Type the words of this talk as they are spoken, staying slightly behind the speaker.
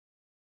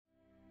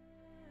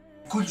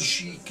كل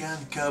شيء كان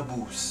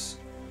كابوس.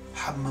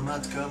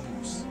 حمامات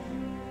كابوس،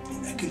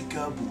 الأكل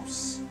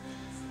كابوس،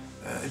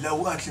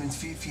 الأوقات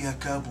اللي فيها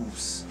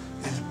كابوس،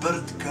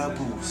 البرد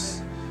كابوس،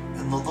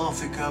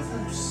 النظافة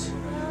كابوس،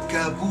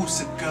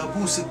 كابوس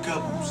بكابوس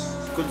بكابوس.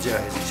 كل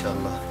جاهز إن شاء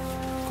الله،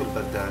 كل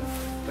بردان،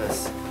 بس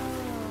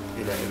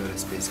إلى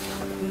إيفرست بيس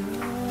كامل.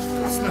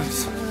 It's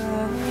nice.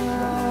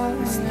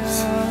 It's nice.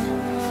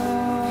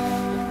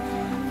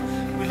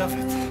 We love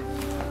it.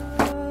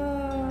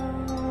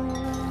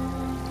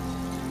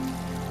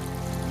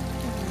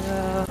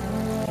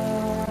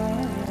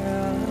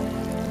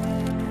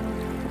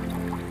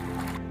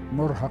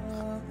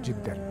 مرهق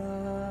جدا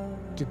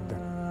جدا.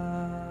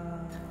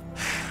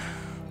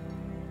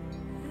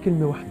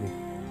 كلمة واحدة: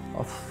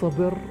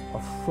 الصبر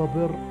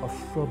الصبر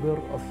الصبر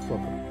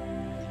الصبر.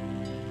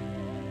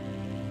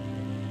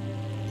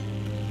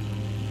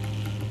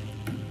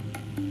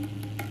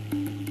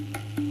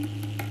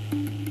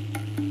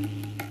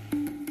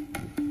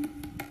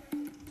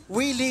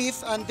 We leave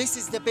and this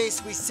is the base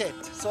we set.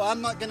 So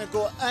I'm not gonna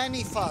go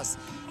any fast.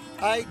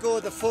 I go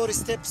the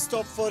 4-step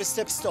stop,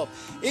 4-step stop.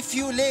 If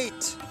you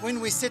late when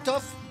we set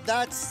off,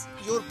 that's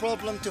your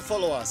problem to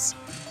follow us.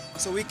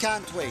 So we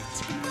can't wait.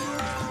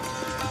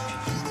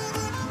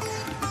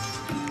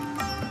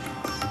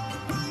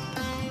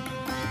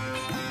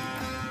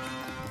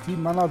 في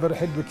مناظر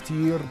حلوة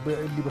كتير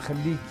اللي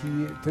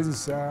بخليكي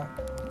تنسى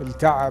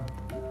التعب.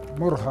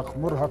 مرهق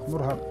مرهق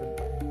مرهق.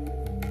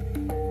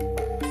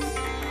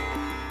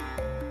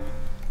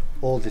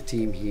 All the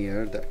team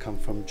here that come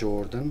from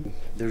Jordan,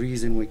 the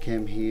reason we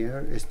came here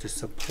is to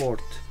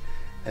support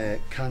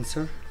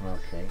cancer,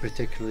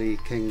 particularly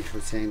King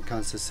Hussein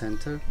Cancer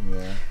Center,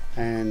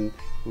 and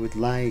we would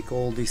like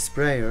all these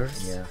prayers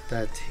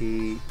that he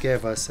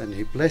gave us and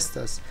he blessed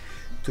us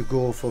to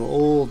go for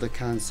all the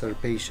cancer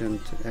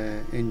patient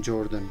in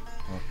Jordan,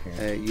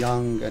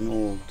 young and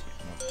old.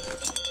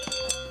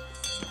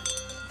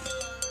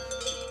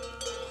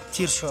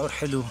 كتير شعور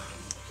حلو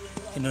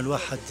إنه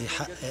الواحد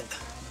يحقق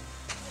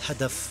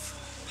هدف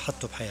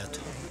حطه بحياته.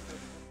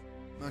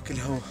 ماكل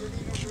هوا،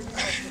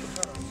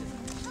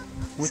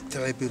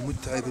 متعبة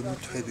متعبة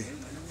متعبة،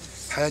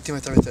 حياتي ما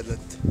تعبت قد.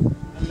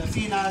 هلا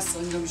في ناس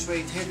عندهم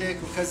شوية هيدك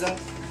وكذا،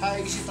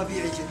 هاي شيء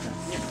طبيعي جدا،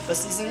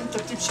 بس إذا أنت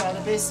بتمشي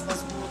على بيس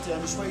مضبوط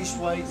يعني شوي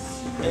شوي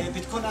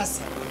بتكون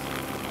أسهل.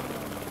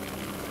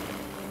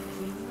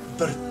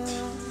 برد،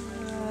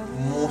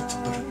 موت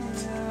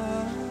برد،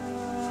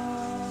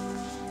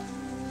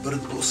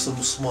 برد بقص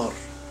المسمار،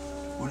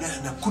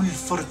 ونحن كل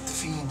فرد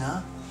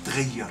فينا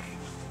تغير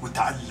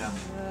وتعلم.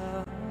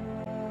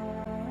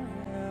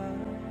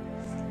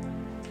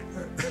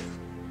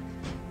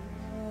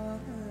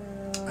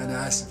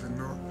 أنا آسف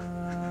إنه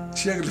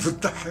شغلة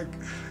بتضحك،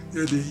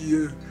 يعني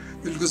هي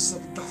القصة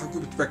بتضحك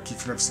وبتبكي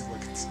في نفس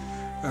الوقت.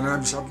 أنا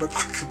مش عم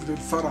بضحك من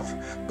الفرح،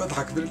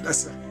 بضحك من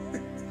الأسى.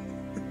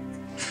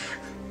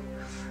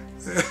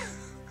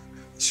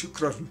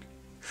 شكرا.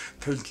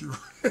 ثانك يو.